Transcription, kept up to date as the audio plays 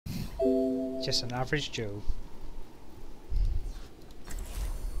Just an average Joe.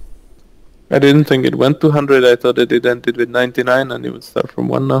 I didn't think it went to 100, I thought it ended with 99 and it would start from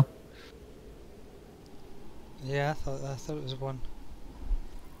 1 now. Yeah, I thought it was 1.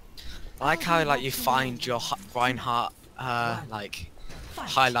 I like how like you find your Reinhardt like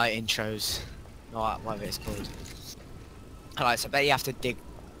highlight intros, or whatever it's called. Alright, so I bet you have to dig,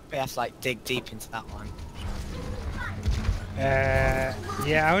 dig deep into that one. Yeah,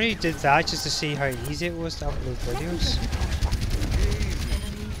 I only did that just to see how easy it was to upload videos.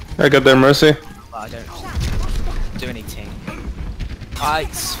 I got their mercy. But I don't do anything. Alright,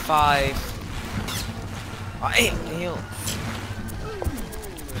 5. Alright, heal.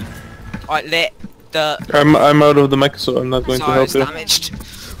 Alright, lit the. I'm out of the mech, so I'm not going to help you. Damaged.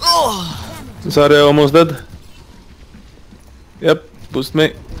 Oh! Zarya almost dead. Yep, boost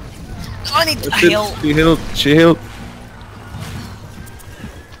me. I need to That's it. heal. She healed. She healed.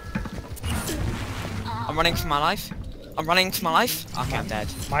 I'm running for my life. I'm running for my life. Okay, I'm dead.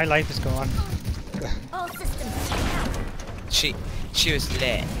 My life is gone. All systems down. She was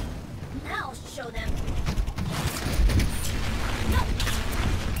lit. Now show them.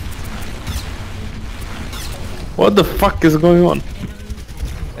 What the fuck is going on?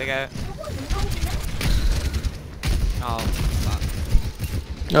 There you go. Oh,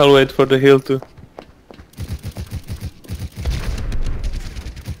 fuck. I'll wait for the heal too.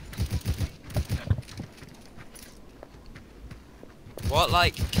 What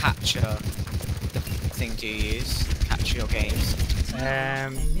like capture thing do you use? Capture your games?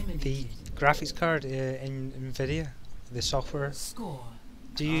 The graphics card in NVIDIA, the software.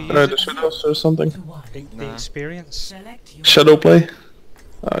 Do you use The it? shadows or something? The No. experience? Shadow play?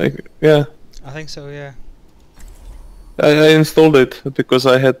 Yeah. I think so, yeah. I installed it because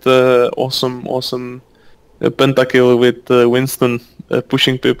I had awesome pentakill with Winston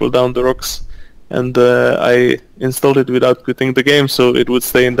pushing people down the rocks, and I installed it without quitting the game, so it would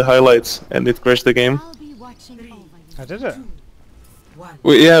stay in the highlights, and it crashed the game. I'll be watching over you. I did it.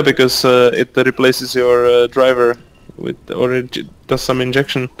 Well, yeah, because it replaces your driver with, or it does some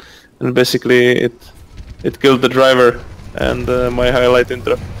injection, and basically it killed the driver and my highlight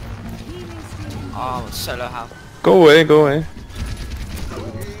intro. Oh, solo how? Go away, go away.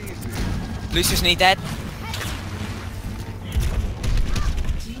 Lucius knee dead.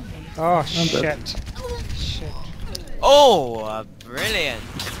 Oh dead. shit. Oh, brilliant.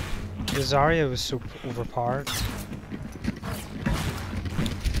 The Zarya was so overpowered.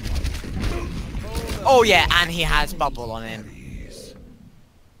 Oh yeah, and he has bubble on him.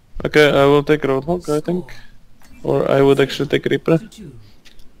 Okay, I will take Roadhog, I think. Or I would actually take Reaper.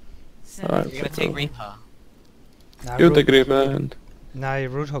 Alright, You're gonna take Reaper. Nah, you take Reaper and... Nah,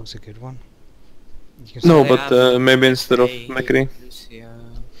 your Roadhog's a good one. You can No, they but have maybe instead of Play McCree. Lucio.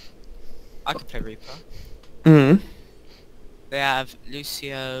 I could play Reaper. Mm-hmm. They have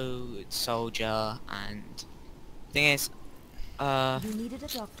Lucio, Soldier, and thing is, You needed a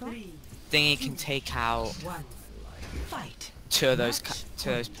doctor? Thingy can take out two of those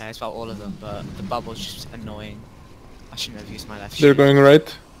players, well all of them, but the bubble's just annoying. I shouldn't have used my left They're shield. going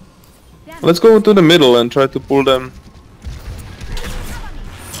right. Let's go to the middle and try to pull them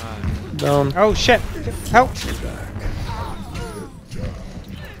down. Oh shit! Help!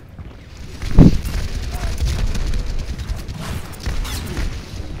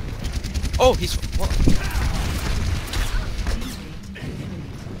 Oh, he's what?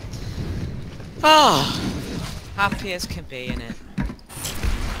 Ah, happy as can be in it.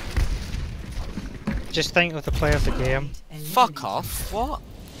 Just think of the play of the game. Fuck off! What?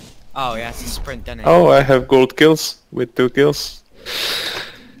 Oh yeah, it's a sprint, doesn't it? Oh, I have gold kills with 2 kills.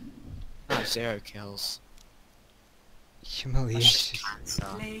 No, 0 kills. That's Humiliation. just cancer.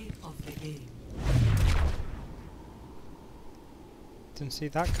 Didn't see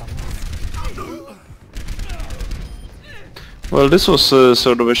that coming. Well, this was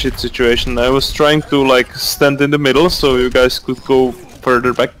sort of a shit situation. I was trying to like stand in the middle so you guys could go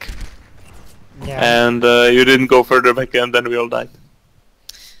further back. Yeah. And you didn't go further back and then we all died.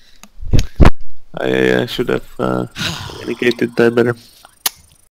 I should have indicated that better.